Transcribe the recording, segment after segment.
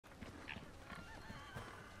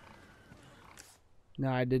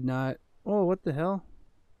No, I did not. Oh, what the hell?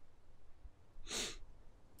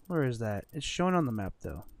 Where is that? It's shown on the map,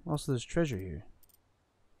 though. Also, there's treasure here.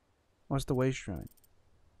 What's the way shrine?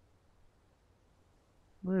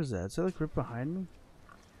 Where is that? Is that like right behind me?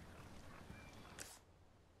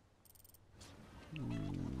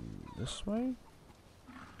 This way?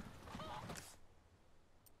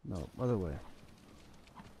 No, other way.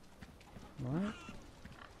 What?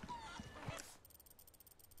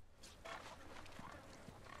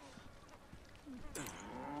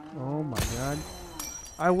 Oh my god.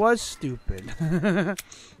 I was stupid. Well,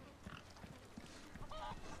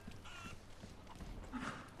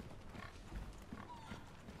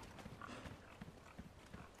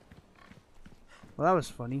 that was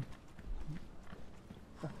funny.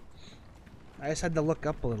 I just had to look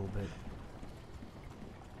up a little bit.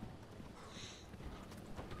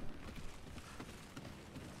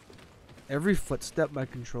 Every footstep my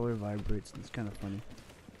controller vibrates, and it's kind of funny.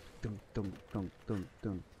 Dunk, dunk, dunk, dunk,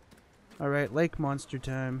 dunk. Alright, lake monster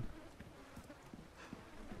time.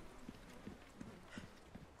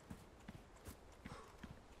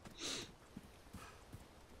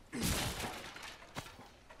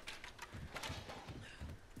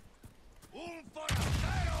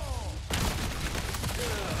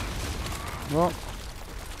 Well,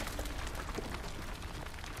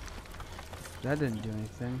 that didn't do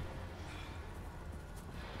anything.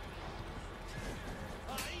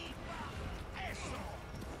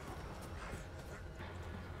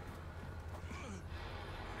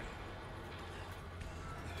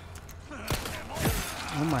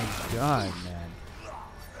 Oh my god, man.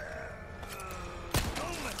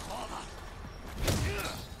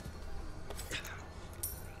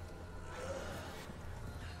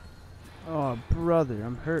 Oh, brother,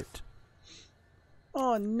 I'm hurt.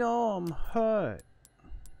 Oh no, I'm hurt.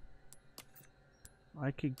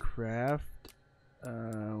 I could craft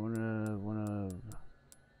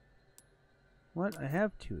what? I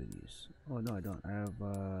have two of these. Oh no, I don't. I have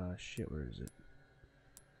shit, where is it?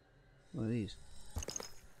 One of these.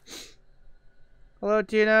 Hello,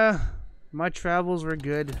 Tina. My travels were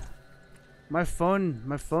good. My phone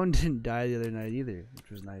didn't die the other night either,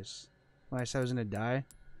 which was nice. When I said I was gonna die,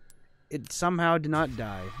 it somehow did not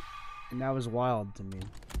die, and that was wild to me.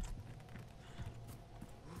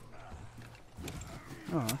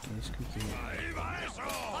 Oh, okay, let's continue. That's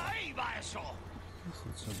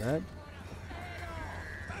not so bad.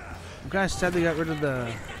 I'm kinda sad they got rid of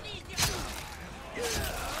the...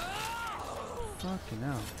 Fucking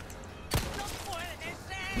hell.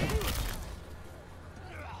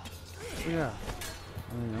 Yeah.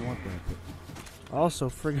 I mean, I want that. But also,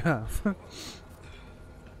 frig off.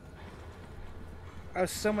 I have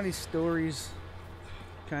so many stories.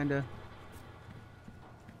 Kinda.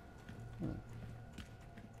 Oh.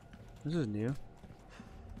 This is new.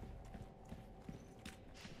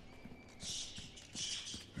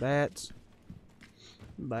 Bats.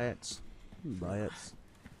 Bats. Bats.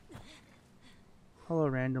 Hello,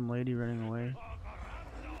 random lady running away.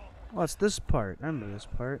 Oh, it's this part. I remember this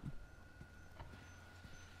part.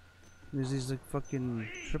 There's these like fucking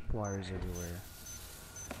tripwires everywhere.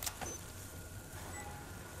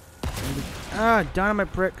 Ah,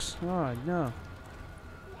 dynamite pricks. Oh no.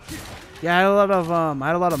 Yeah, I had a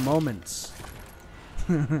lot of moments.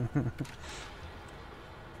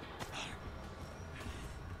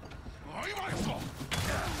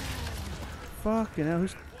 Fucking hell,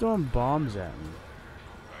 who's throwing bombs at me?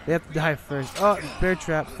 They have to die first. Oh, bear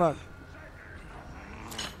trap, fuck.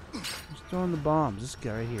 Who's throwing the bombs? This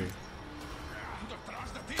guy right here.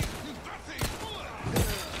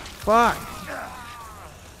 Fuck!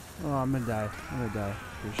 Oh, I'm gonna die. I'm gonna die.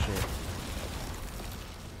 For shit.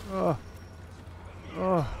 Oh.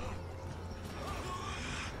 Oh.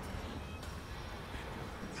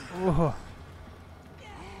 Oh.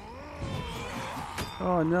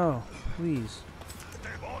 Oh no. Please.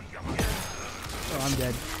 Oh, I'm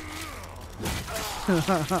dead.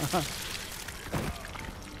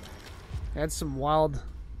 Had some wild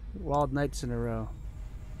nights in a row.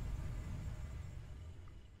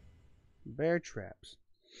 Bear traps.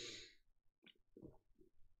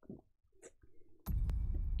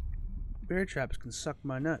 Bear traps can suck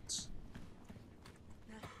my nuts.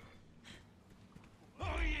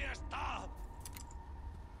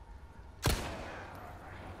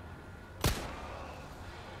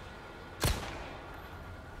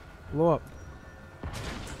 Blow up.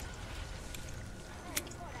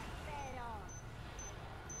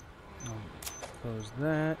 Close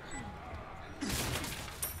that.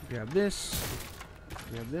 Grab this.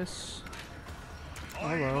 Grab this.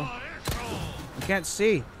 Hello. I can't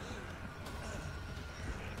see.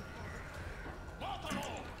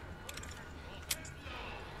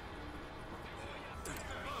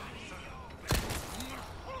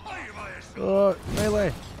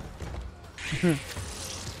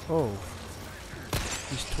 Oh.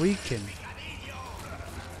 He's tweaking.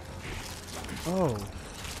 Oh.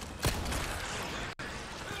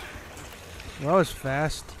 Well, that was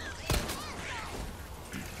fast.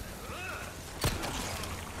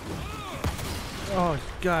 Oh,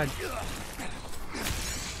 God.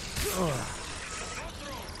 Oh.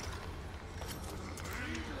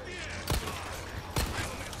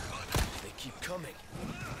 They keep coming.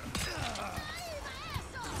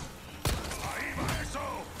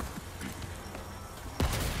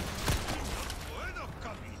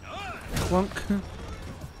 Clunk.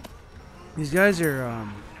 These guys are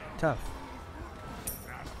tough.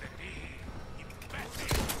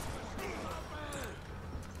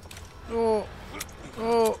 Oh,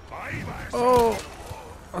 oh, oh!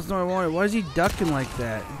 That's not what I wanted. Why is he ducking like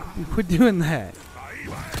that? Quit doing that.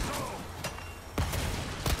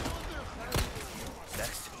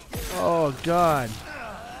 Oh God!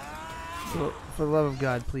 For the love of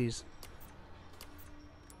God, please.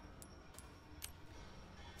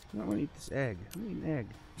 I don't want to eat this egg. I want to eat an egg.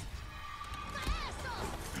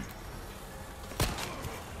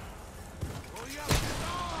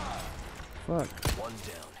 Fuck. One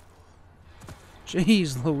down.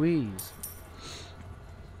 Jeez Louise.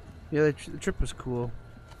 Yeah, the trip was cool.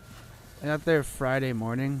 I got there Friday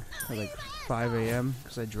morning at like 5 a.m.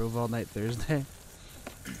 because I drove all night Thursday.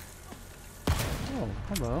 Oh,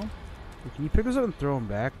 hello. Can you pick those up and throw them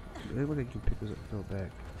back? They look like you can pick those up and throw it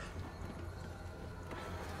back.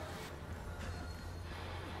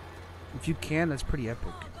 If you can, that's pretty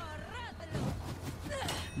epic.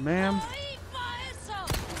 Ma'am?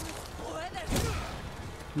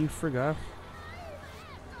 You forgot.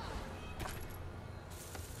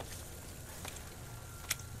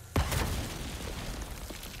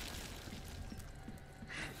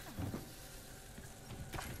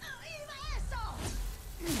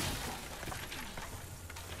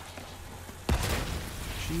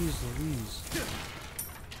 Jeez Louise.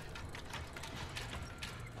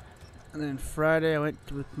 And then Friday I went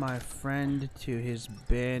with my friend to his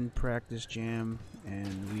band practice jam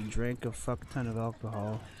and we drank a fuck ton of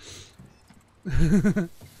alcohol.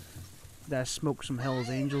 That smoked some Hell's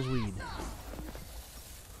Angels weed.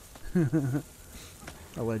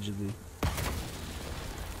 Allegedly.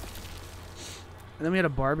 And then we had a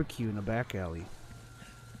barbecue in the back alley.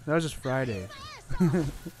 That was just Friday.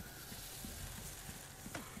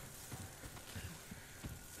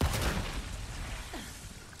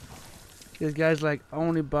 This guy's like, I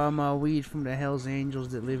only buy my weed from the Hells Angels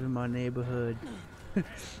that live in my neighborhood.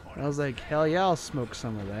 I was like, hell yeah, I'll smoke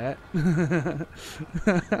some of that.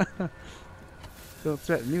 Don't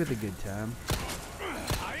threaten me with a good time.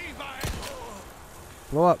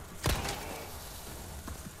 Blow up.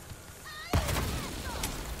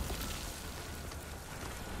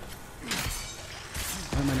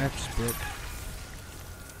 I'm an expert.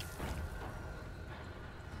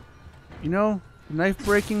 You know, knife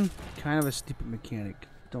breaking, kind of a stupid mechanic.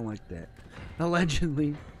 Don't like that.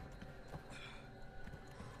 Allegedly.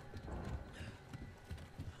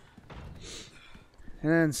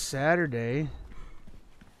 And then Saturday,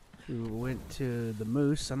 we went to the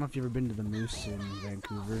Moose. I don't know if you've ever been to the Moose in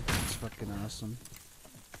Vancouver. It's fucking awesome.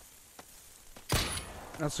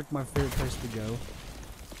 That's like my favorite place to go.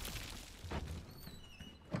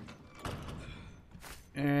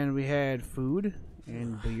 And we had food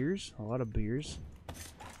and beers. A lot of beers.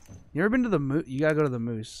 You ever been to the Moose? You gotta go to the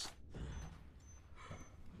Moose.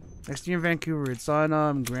 Next year in Vancouver. It's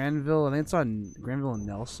on Granville. I think it's on Granville and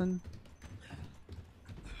Nelson.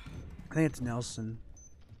 I think it's Nelson.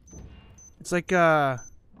 It's like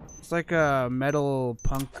a metal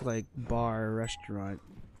punk like bar restaurant.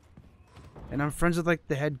 And I'm friends with like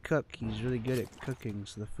the head cook. He's really good at cooking,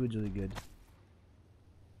 so the food's really good.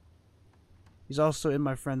 He's also in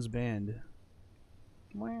my friend's band.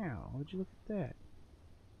 Wow, would you look at that?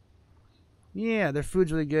 Yeah, their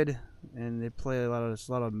food's really good, and they play a lot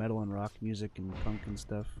of metal and rock music and punk and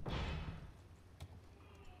stuff.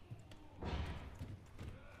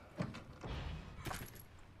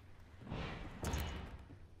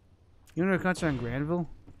 You went to a concert in Granville?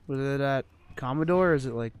 Was it at Commodore or is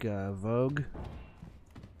it like Vogue?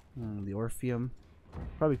 The Orpheum?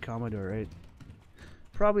 Probably Commodore, right?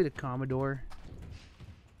 Probably the Commodore.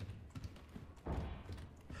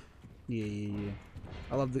 Yeah.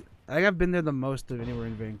 I love the. I think I've been there the most of anywhere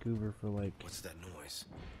in Vancouver for like. What's that noise?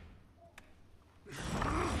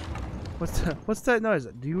 What's that noise?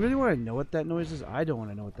 Do you really want to know what that noise is? I don't want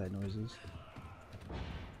to know what that noise is.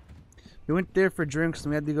 We went there for drinks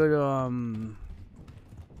and we had to go to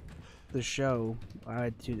the show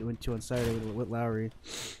I went to on Saturday with Lowry.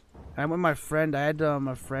 I went with my friend. I had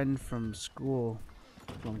a friend from school.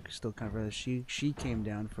 Well, I'm still kind of brother. She came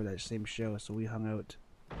down for that same show, so we hung out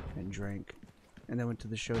and drank, and then went to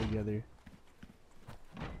the show together.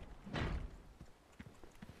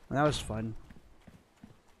 And that was fun.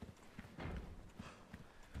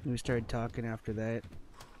 And we started talking after that.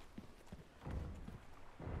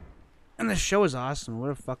 And the show was awesome. What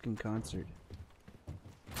a fucking concert.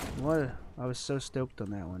 I was so stoked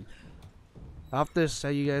on that one. I'll have to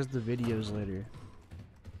send you guys the videos later.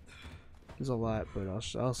 There's a lot, but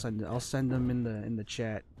I'll send them in the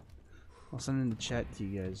chat. I'll send them in the chat to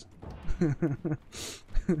you guys.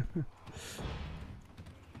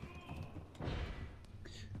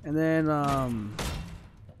 And then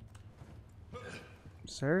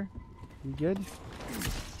sir, you good?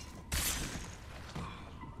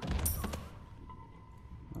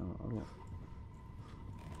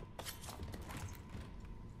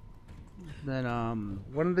 Then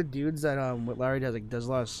one of the dudes that what Larry does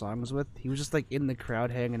a lot of songs with, he was just like in the crowd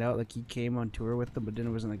hanging out, like he came on tour with them, but then it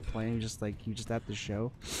wasn't like playing, he was just at the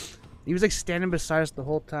show. He was like standing beside us the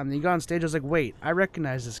whole time. Then he got on stage, I was like, wait, I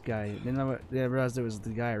recognize this guy. Then I realized it was the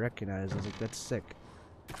guy I recognized. I was like, that's sick.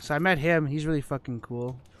 So I met him. He's really fucking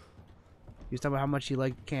cool. He was talking about how much he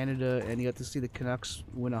liked Canada, and he got to see the Canucks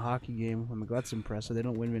win a hockey game. I'm like, that's impressive. They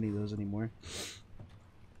don't win many of those anymore.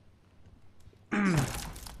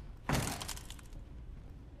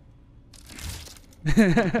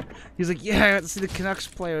 He's like, yeah, I got to see the Canucks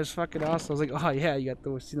play. It was fucking awesome. I was like, oh yeah, you got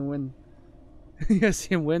to see them win. You got to see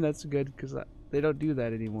him win. That's good, because they don't do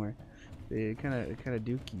that anymore. They kind of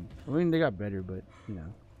dookie. I mean, they got better, but you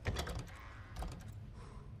know.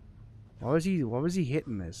 Why was he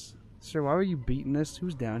hitting this? Sir, why were you beating this?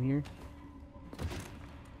 Who's down here?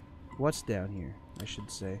 What's down here, I should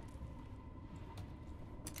say.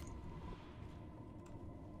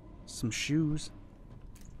 Some shoes.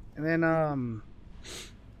 And then,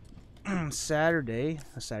 Sunday,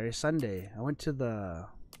 I went to the...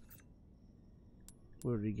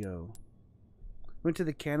 Where did we go? Went to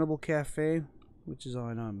the Cannibal Cafe, which is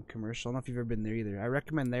on, Commercial. I don't know if you've ever been there either. I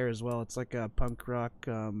recommend there as well. It's like a punk rock,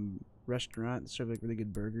 restaurant. They serve like really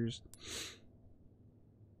good burgers.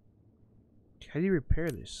 How do you repair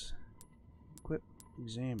this? Equip,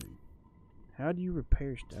 examine. How do you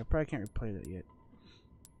repair stuff? I probably can't replay that yet.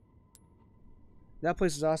 That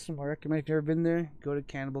place is awesome. I recommend if you've ever been there, go to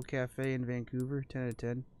Cannibal Cafe in Vancouver. 10 out of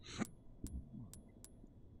 10.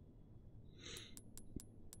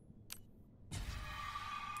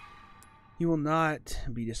 You will not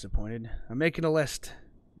be disappointed. I'm making a list.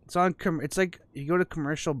 It's on. It's like you go to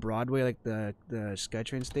Commercial Broadway, like the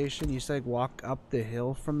SkyTrain station. You just like walk up the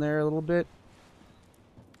hill from there a little bit.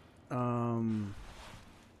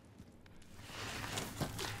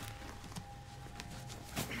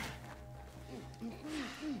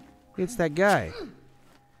 It's that guy.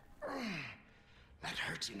 That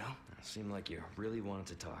hurts, you know. It seemed like you really wanted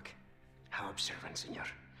to talk. How observant, senor.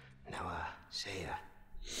 Now, you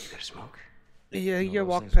got a smoke? Yeah, you gotta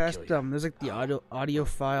walk past there's like the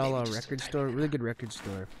audiophile record store, really good record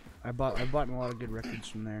store. I bought a lot of good records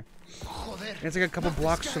from there. And it's like a couple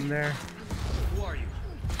blocks from there. Who are you?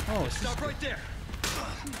 Oh, stop right there.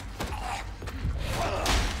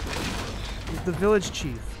 It's the village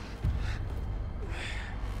chief.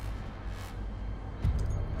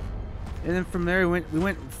 And then from there we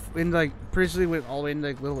went in like previously went all the way into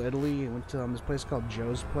like Little Italy and went to this place called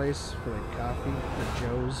Joe's Place for like coffee.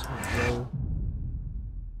 Joe.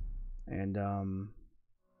 And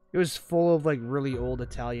it was full of like really old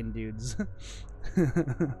Italian dudes. Check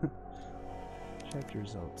your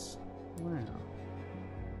results. Wow.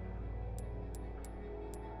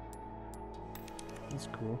 That's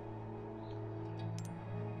cool.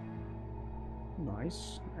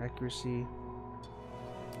 Nice. Accuracy.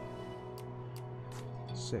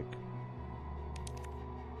 Sick.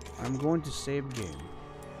 I'm going to save game.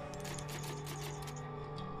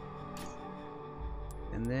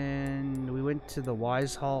 And then we went to the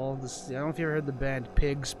Wise Hall. I don't know if you ever heard the band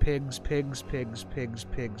Pigs.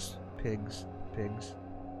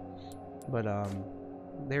 But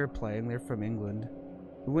they were playing. They're from England.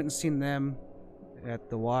 We went and seen them at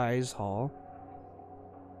the Wise Hall.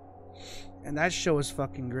 And that show was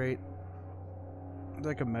fucking great. It's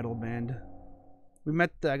like a metal band.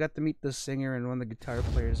 I got to meet the singer and one of the guitar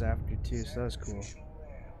players after too, so that was cool.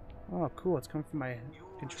 Oh, cool! It's coming from my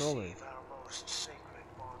controller. This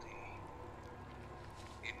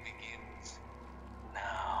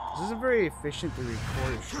isn't very efficient to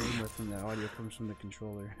record a stream with when the audio comes from the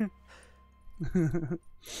controller.